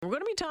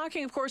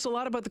talking, of course, a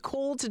lot about the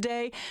cold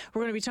today.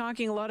 We're going to be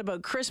talking a lot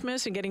about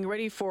Christmas and getting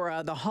ready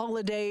for the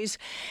holidays.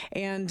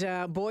 And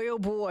boy, oh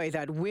boy,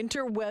 that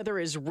winter weather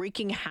is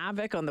wreaking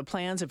havoc on the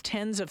plans of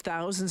tens of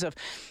thousands of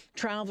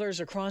travelers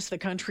across the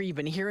country. You've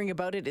been hearing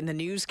about it in the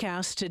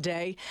newscast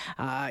today.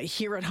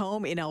 Here at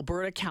home in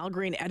Alberta,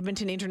 Calgary, and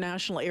Edmonton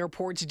International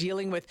Airports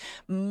dealing with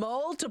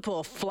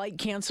multiple flight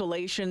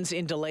cancellations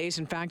and delays.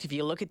 In fact, if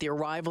you look at the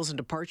arrivals and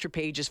departure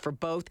pages for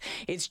both,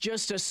 it's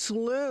just a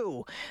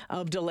slew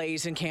of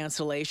delays and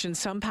cancellations.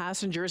 Some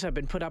passengers have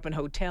been put up in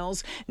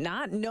hotels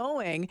not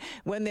knowing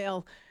when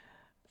they'll,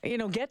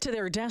 get to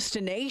their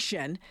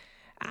destination.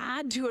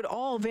 Add to it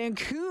all,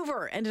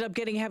 Vancouver ended up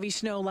getting heavy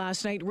snow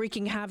last night,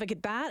 wreaking havoc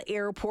at that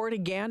airport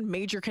again,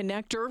 major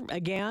connector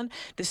again.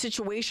 The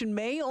situation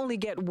may only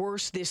get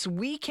worse this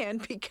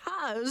weekend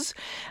because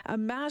a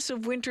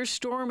massive winter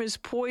storm is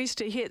poised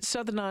to hit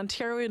southern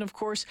Ontario and, of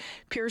course,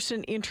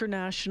 Pearson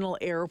International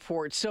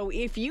Airport. So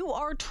if you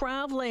are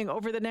traveling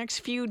over the next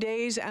few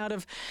days out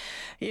of,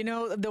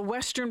 the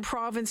western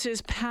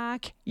provinces,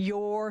 pack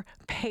your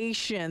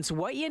patience.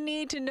 What you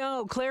need to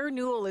know, Claire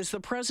Newell is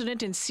the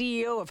president and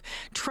CEO of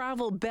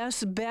Travel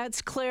Best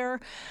Bets.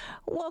 Claire,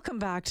 welcome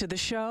back to the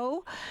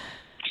show.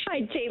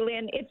 Hi,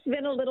 Jaylyn. It's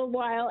been a little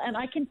while, and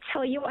I can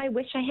tell you I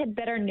wish I had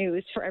better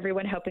news for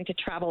everyone hoping to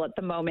travel at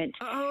the moment.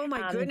 Oh,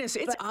 my goodness.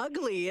 It's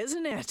ugly,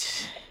 isn't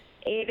it?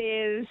 It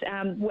is,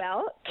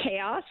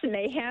 chaos,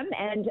 mayhem,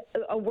 and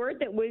a word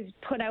that was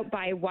put out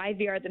by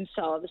YVR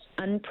themselves,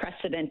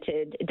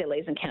 unprecedented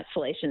delays and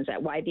cancellations at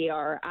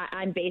YVR.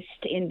 I'm based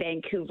in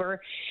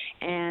Vancouver,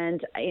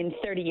 and in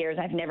 30 years,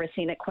 I've never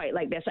seen it quite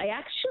like this. I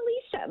actually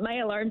set my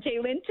alarm,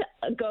 Jaylyn,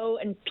 to go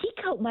and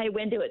peek out my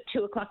window at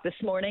 2 o'clock this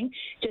morning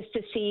just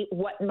to see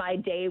what my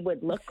day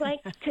would look like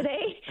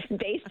today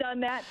based on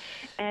that.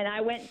 And I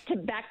went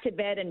back to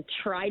bed and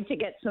tried to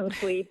get some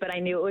sleep, but I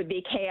knew it would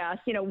be chaos.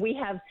 We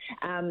have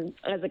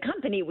as a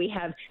company, we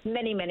have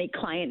many, many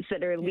clients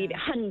that are leaving,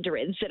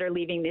 hundreds that are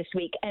leaving this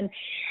week. And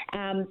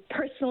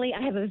personally,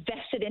 I have a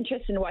vested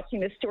interest in watching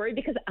this story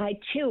because I,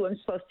 too, am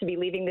supposed to be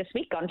leaving this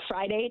week on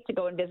Friday to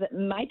go and visit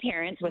my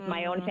parents with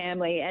my own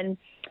family. And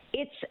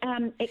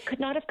it could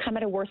not have come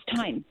at a worse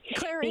time.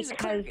 Claire, is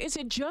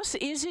it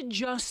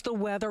just the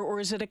weather, or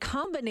is it a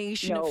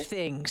combination of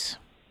things?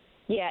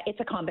 Yeah, it's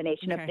a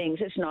combination of things.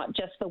 It's not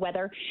just the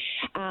weather.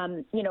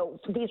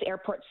 These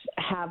airports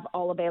have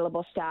all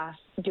available staff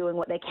doing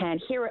what they can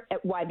here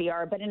at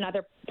YVR, but in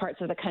other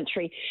parts of the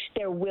country,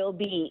 there will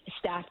be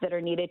staff that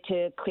are needed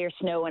to clear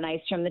snow and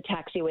ice from the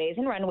taxiways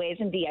and runways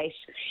and de-ice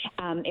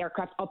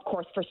aircraft, of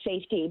course, for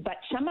safety. But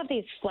some of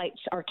these flights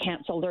are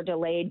canceled or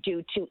delayed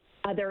due to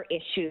other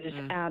issues.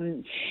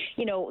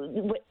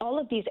 With all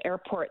of these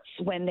airports,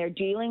 when they're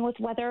dealing with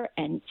weather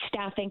and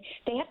staffing,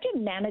 they have to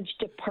manage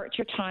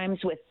departure times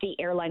with the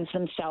airlines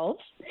themselves,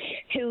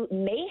 who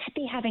may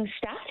be having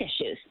staff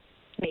issues,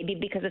 maybe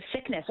because of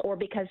sickness or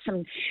because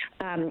some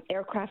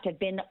aircraft have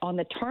been on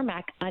the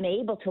tarmac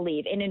unable to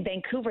leave. And in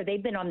Vancouver,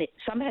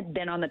 some had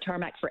been on the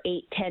tarmac for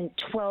 8, 10,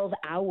 12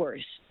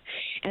 hours.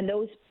 And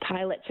those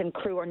pilots and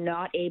crew are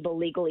not able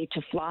legally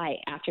to fly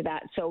after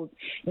that. So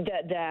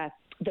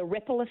the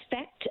ripple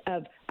effect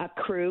of a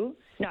crew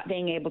not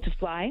being able to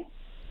fly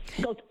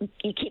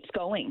it keeps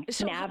going.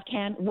 So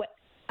NAVCAN,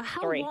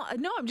 how long?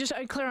 No,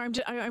 Claire,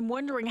 I'm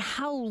wondering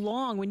how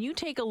long, when you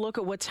take a look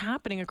at what's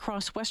happening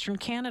across Western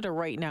Canada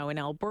right now, in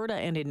Alberta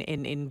and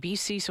in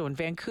BC, so in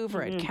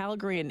Vancouver, at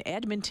Calgary and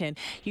Edmonton,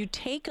 you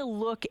take a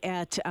look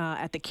at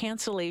the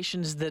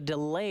cancellations, the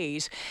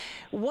delays.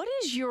 What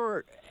is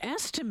your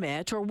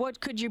estimate, or what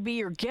could be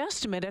your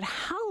guesstimate at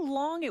how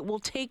long it will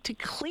take to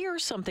clear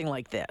something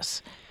like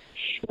this?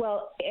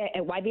 Well,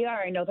 at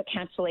YVR, I know the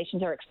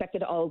cancellations are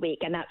expected all week,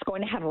 and that's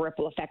going to have a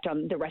ripple effect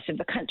on the rest of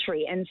the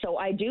country. And so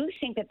I do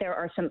think that there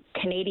are some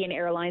Canadian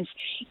airlines,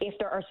 if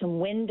there are some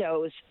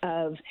windows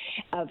of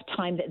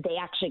time that they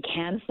actually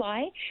can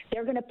fly,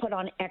 they're going to put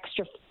on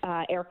extra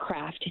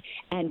aircraft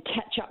and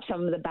catch up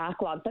some of the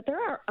backlog. But there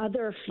are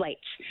other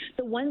flights,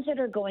 the ones that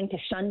are going to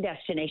sun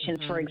destinations,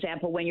 for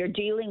example, when you're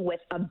dealing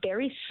with a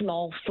very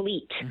small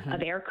fleet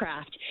of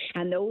aircraft,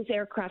 and those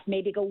aircraft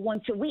maybe go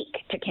once a week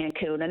to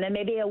Cancun, and then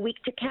maybe a week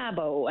to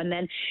Cabo, and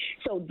then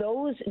so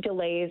those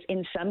delays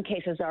in some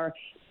cases are,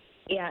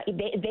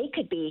 they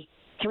could be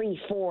 3,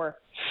 4,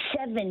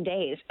 7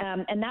 days,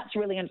 and that's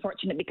really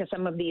unfortunate because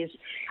some of these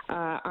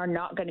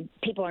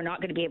people are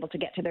not going to be able to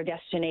get to their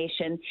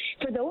destination.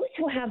 For those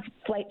who have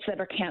flights that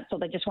are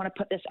canceled, I just want to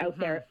put this out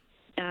there.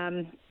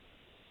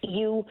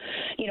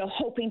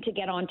 Hoping to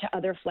get onto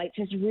other flights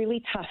is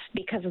really tough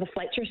because the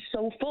flights are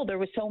so full. There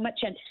was so much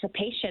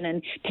anticipation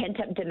and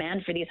pent-up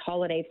demand for these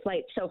holiday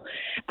flights. So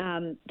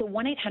the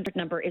 1-800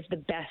 number is the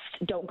best.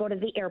 Don't go to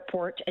the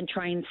airport and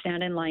try and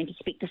stand in line to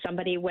speak to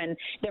somebody when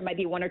there might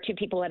be 1 or 2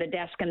 people at a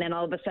desk, and then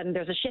all of a sudden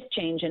there's a shift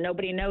change and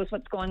nobody knows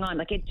what's going on.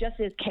 Like, it just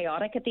is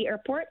chaotic at the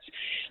airports.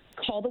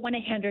 call the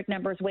 1-800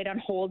 numbers, wait on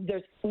hold.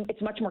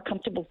 It's much more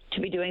comfortable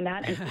to be doing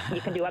that, and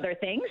you can do other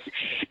things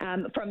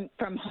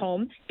from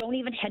home. Don't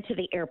even head to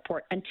the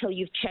airport until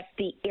you've checked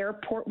the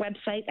airport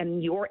website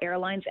and your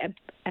airline's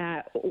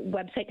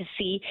website to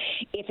see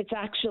if it's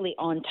actually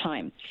on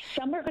time.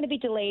 Some are going to be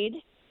delayed.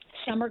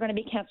 Some are going to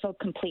be canceled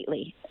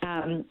completely.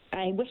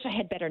 I wish I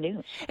had better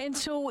news. And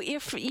so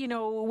if,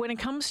 when it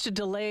comes to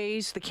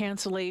delays, the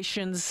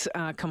cancellations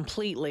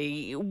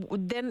completely,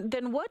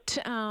 then what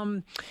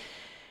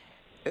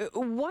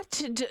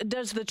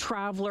does the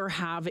traveler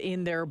have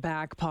in their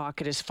back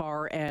pocket as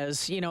far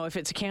as, if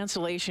it's a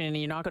cancellation and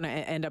you're not going to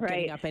end up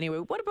getting up anyway?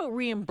 What about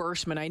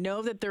reimbursement? I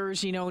know that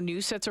there's, new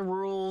sets of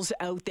rules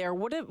out there.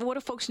 What do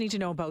folks need to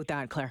know about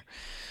that, Claire?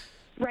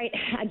 Right.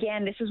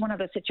 Again, this is one of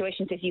those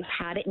situations, if you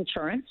had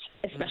insurance,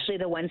 especially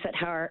the ones that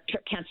are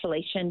trip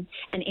cancellation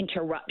and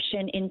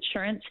interruption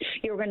insurance,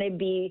 you're going to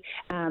be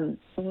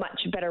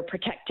much better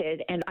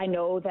protected. And I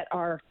know that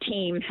our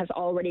team has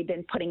already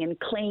been putting in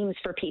claims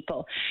for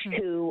people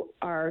who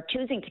are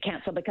choosing to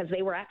cancel because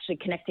they were actually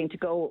connecting to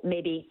go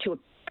maybe to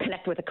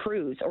connect with a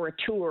cruise or a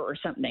tour or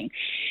something.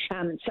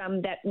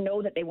 Some that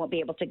know that they won't be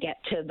able to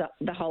get to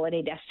the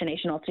holiday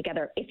destination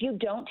altogether. If you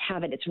don't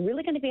have it, it's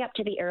really going to be up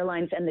to the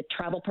airlines and the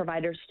travel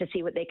providers to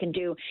see what they can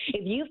do.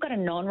 If you've got a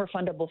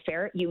non-refundable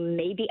fare, you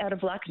may be out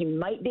of luck. You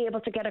might be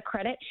able to get a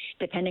credit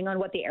depending on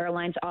what the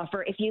airlines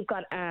offer. If you've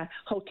got a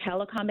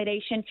hotel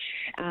accommodation,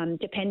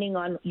 depending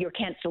on your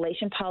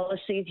cancellation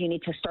policies, you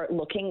need to start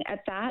looking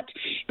at that.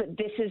 But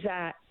this is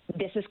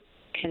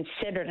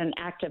considered an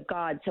act of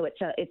God, so it's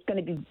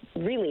going to be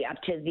really up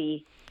to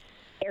the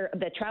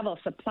travel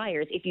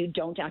suppliers if you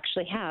don't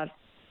actually have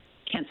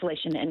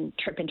cancellation and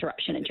trip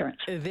interruption insurance.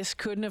 This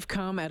couldn't have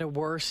come at a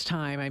worse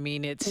time. I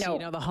mean, it's,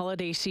 the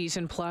holiday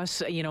season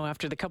plus,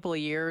 after the couple of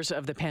years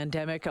of the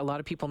pandemic, a lot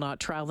of people not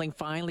traveling,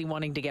 finally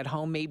wanting to get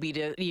home, maybe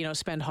to,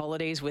 spend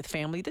holidays with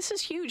family. This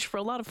is huge for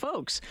a lot of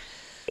folks.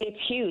 It's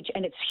huge,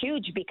 and it's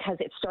huge because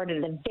it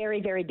started at the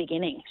very, very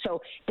beginning. So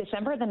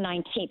December the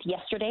 19th,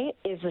 yesterday,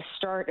 is the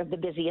start of the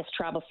busiest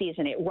travel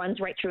season. It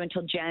runs right through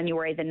until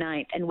January the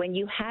 9th. And when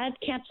you had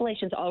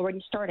cancellations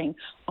already starting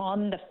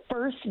on the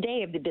first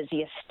day of the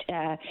busiest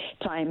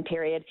time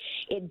period,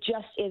 it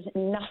just is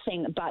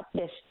nothing but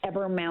this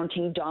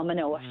ever-mounting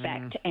domino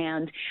effect.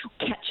 And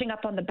catching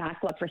up on the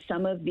backlog for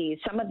some of these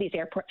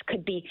airports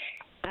could be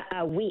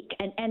a week,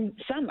 and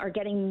some are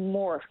getting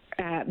more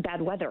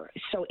bad weather.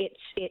 So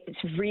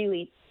it's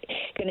really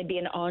going to be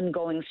an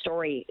ongoing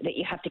story that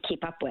you have to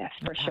keep up with,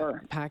 for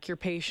sure. Pack your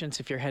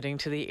patience if you're heading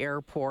to the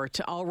airport.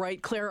 All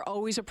right, Claire,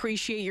 always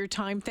appreciate your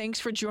time. Thanks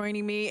for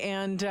joining me.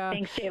 And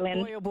thanks,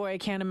 Jalen. Boy, oh boy, I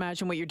can't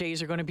imagine what your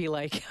days are going to be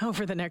like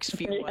over the next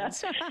few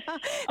months.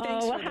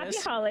 Thanks for happy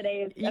this.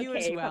 holidays. You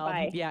okay, as well.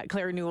 Bye-bye. Yeah,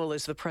 Claire Newell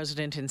is the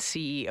president and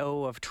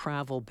CEO of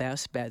Travel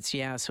Best Bets.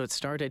 Yeah, so it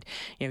started,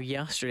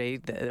 yesterday,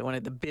 one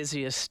of the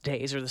busiest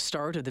days, or the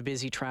start of the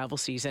busy travel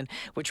season,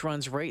 which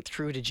runs right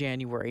through to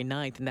January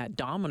 9th. And that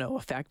domino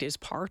effect is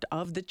part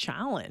of the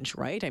challenge,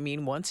 right? I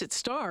mean, once it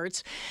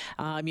starts,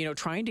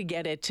 trying to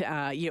get it,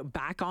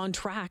 back on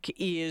track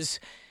is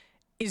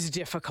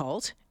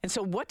difficult. And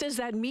so what does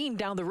that mean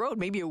down the road,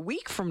 maybe a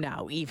week from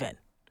now even?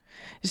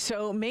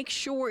 So make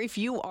sure if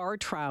you are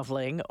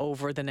traveling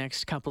over the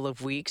next couple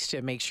of weeks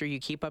to make sure you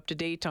keep up to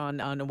date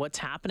on what's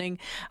happening,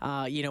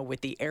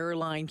 with the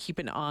airline. Keep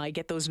an eye,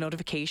 get those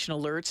notification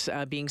alerts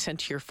being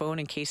sent to your phone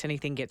in case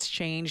anything gets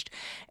changed,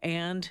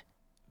 and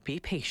be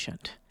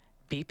patient.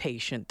 Be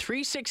patient.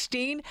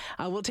 3:16.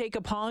 We'll take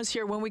a pause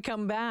here. When we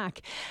come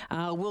back,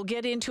 we'll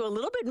get into a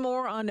little bit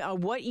more on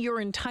what you're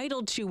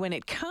entitled to when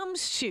it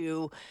comes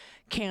to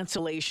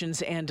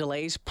cancellations and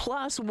delays.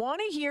 Plus,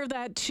 want to hear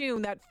that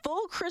tune, that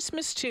full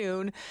Christmas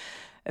tune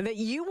that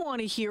you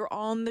want to hear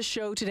on the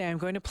show today. I'm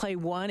going to play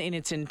one in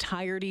its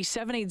entirety.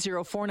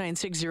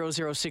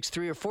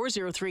 780-496-0063 or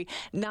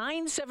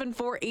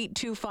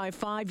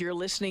 403-974-8255. You're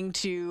listening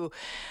to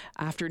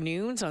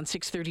Afternoons on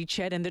 630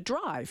 CHED and The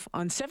Drive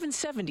on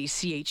 770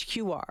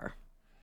 CHQR.